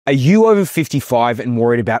Are you over 55 and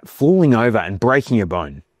worried about falling over and breaking a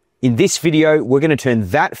bone? In this video, we're going to turn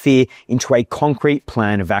that fear into a concrete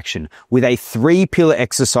plan of action with a 3-pillar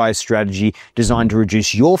exercise strategy designed to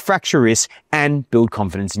reduce your fracture risk and build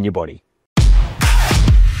confidence in your body.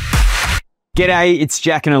 G'day, it's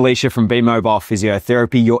Jack and Alicia from Be Mobile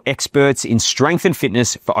Physiotherapy, your experts in strength and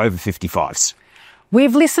fitness for over 55s.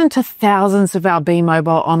 We've listened to thousands of our Be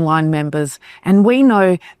Mobile online members, and we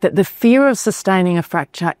know that the fear of sustaining a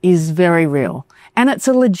fracture is very real. And it's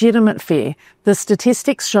a legitimate fear. The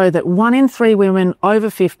statistics show that 1 in 3 women over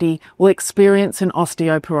 50 will experience an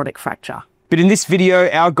osteoporotic fracture. But in this video,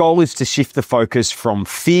 our goal is to shift the focus from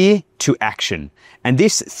fear to action. And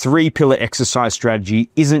this 3-pillar exercise strategy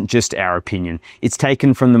isn't just our opinion. It's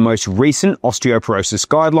taken from the most recent osteoporosis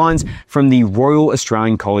guidelines from the Royal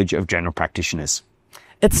Australian College of General Practitioners.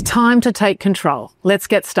 It's time to take control. Let's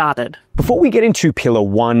get started. Before we get into pillar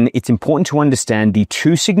 1, it's important to understand the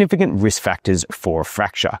 2 significant risk factors for a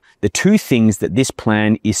fracture, the 2 things that this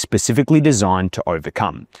plan is specifically designed to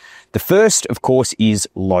overcome. The first, of course, is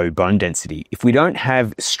low bone density. If we don't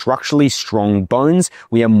have structurally strong bones,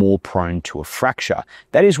 we are more prone to a fracture.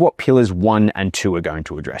 That is what pillars 1 and 2 are going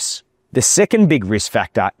to address. The second big risk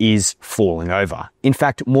factor is falling over. In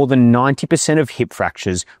fact, more than 90% of hip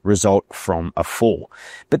fractures result from a fall.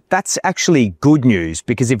 But that's actually good news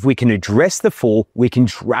because if we can address the fall, we can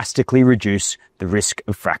drastically reduce the risk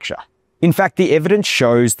of fracture. In fact, the evidence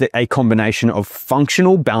shows that a combination of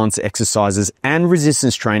functional balance exercises and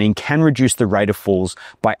resistance training can reduce the rate of falls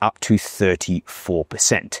by up to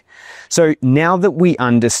 34%. So now that we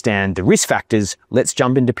understand the risk factors, let's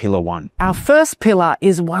jump into pillar 1. Our first pillar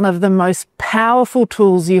is one of the most powerful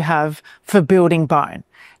tools you have for building bone,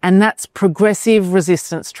 and that's progressive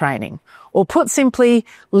resistance training, or put simply,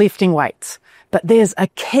 lifting weights. But there's a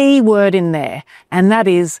key word in there, and that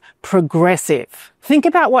is progressive. Think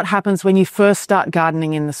about what happens when you first start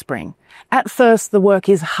gardening in the spring. At first, the work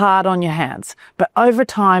is hard on your hands, but over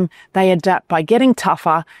time, they adapt by getting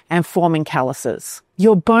tougher and forming calluses.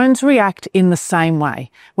 Your bones react in the same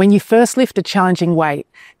way. When you first lift a challenging weight,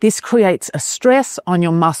 this creates a stress on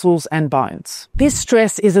your muscles and bones. This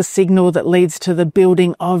stress is a signal that leads to the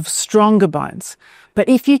building of stronger bones. But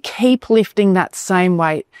if you keep lifting that same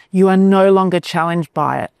weight, you are no longer challenged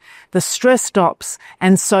by it. The stress stops,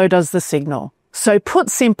 and so does the signal. So put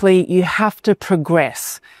simply, you have to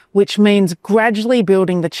progress, which means gradually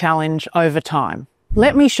building the challenge over time.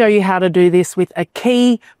 Let me show you how to do this with a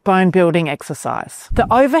key bone building exercise. The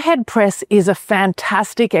overhead press is a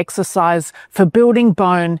fantastic exercise for building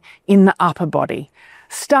bone in the upper body.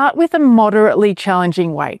 Start with a moderately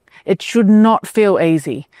challenging weight. It should not feel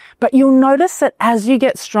easy, but you'll notice that as you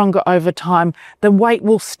get stronger over time, the weight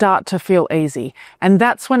will start to feel easy, and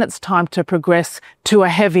that's when it's time to progress to a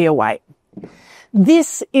heavier weight.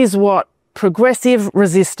 This is what progressive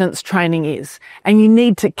resistance training is, and you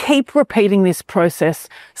need to keep repeating this process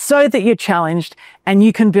so that you're challenged and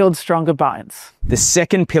you can build stronger bones. The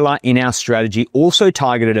second pillar in our strategy, also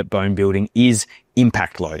targeted at bone building, is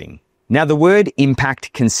impact loading. Now, the word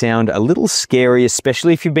impact can sound a little scary,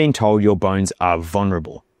 especially if you've been told your bones are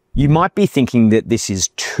vulnerable. You might be thinking that this is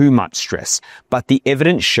too much stress, but the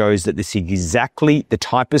evidence shows that this is exactly the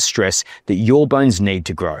type of stress that your bones need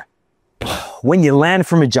to grow. When you land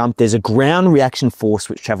from a jump, there's a ground reaction force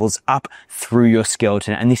which travels up through your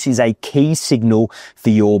skeleton, and this is a key signal for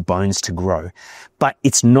your bones to grow. But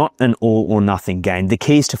it's not an all or nothing game. The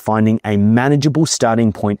key is to finding a manageable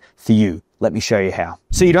starting point for you. Let me show you how.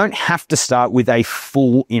 So you don't have to start with a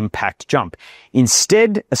full impact jump.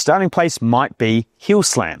 Instead, a starting place might be heel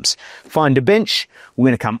slams. Find a bench, we're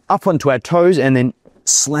going to come up onto our toes and then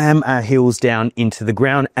slam our heels down into the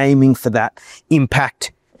ground, aiming for that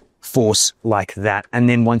impact force like that. And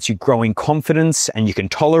then once you grow in confidence and you can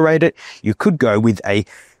tolerate it, you could go with a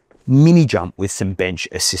mini jump with some bench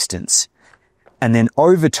assistance. And then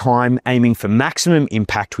over time, aiming for maximum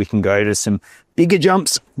impact, we can go to some bigger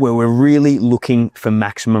jumps where we're really looking for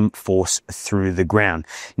maximum force through the ground.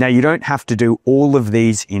 Now, you don't have to do all of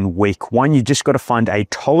these in week 1. You just got to find a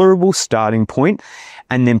tolerable starting point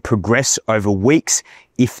and then progress over weeks,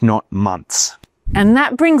 if not months. And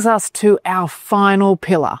that brings us to our final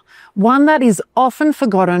pillar, one that is often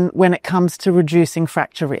forgotten when it comes to reducing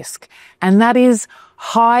fracture risk, and that is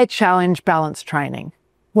high challenge balance training.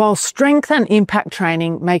 While strength and impact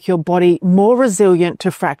training make your body more resilient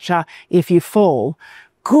to fracture if you fall,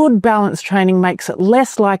 good balance training makes it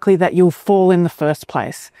less likely that you'll fall in the first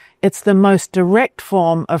place. It's the most direct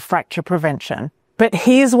form of fracture prevention. But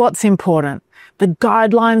here's what's important. The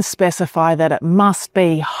guidelines specify that it must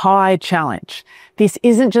be high challenge. This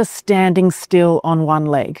isn't just standing still on one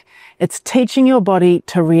leg. It's teaching your body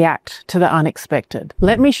to react to the unexpected.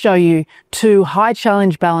 Let me show you 2 high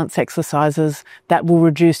challenge balance exercises that will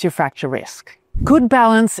reduce your fracture risk. Good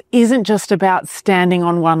balance isn't just about standing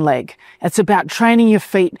on one leg. It's about training your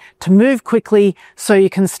feet to move quickly so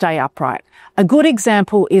you can stay upright. A good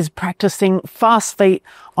example is practicing fast feet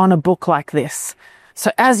on a book like this. So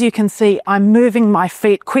as you can see, I'm moving my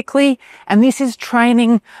feet quickly, and this is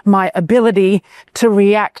training my ability to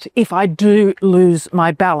react if I do lose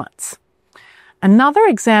my balance. Another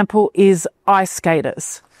example is ice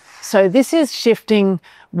skaters. So this is shifting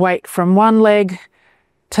weight from one leg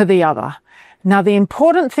to the other. Now, the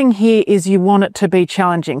important thing here is you want it to be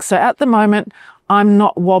challenging. So at the moment, I'm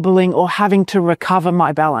not wobbling or having to recover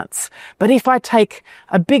my balance. But if I take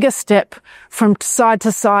a bigger step from side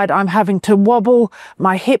to side, I'm having to wobble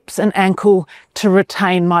my hips and ankle to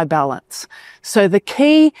retain my balance. So the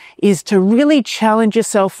key is to really challenge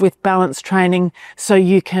yourself with balance training so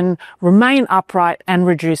you can remain upright and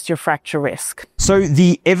reduce your fracture risk. So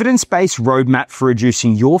the evidence-based roadmap for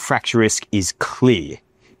reducing your fracture risk is clear.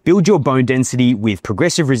 Build your bone density with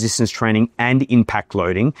progressive resistance training and impact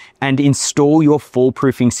loading, and install your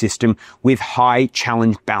fall-proofing system with high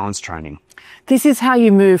challenge balance training. This is how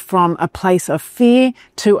you move from a place of fear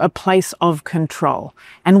to a place of control.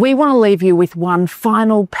 And we want to leave you with one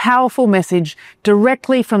final powerful message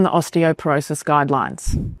directly from the osteoporosis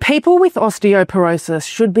guidelines. People with osteoporosis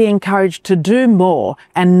should be encouraged to do more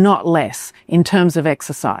and not less in terms of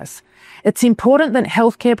exercise. It's important that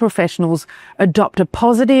healthcare professionals adopt a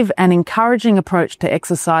positive and encouraging approach to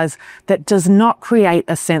exercise that does not create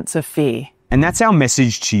a sense of fear. And that's our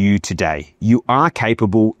message to you today. You are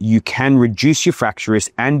capable, you can reduce your fracture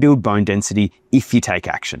risk and build bone density if you take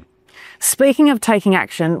action. Speaking of taking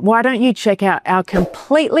action, why don't you check out our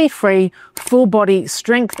completely free full body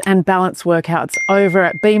strength and balance workouts over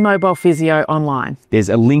at Be Mobile Physio online. There's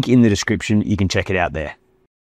a link in the description. You can check it out there.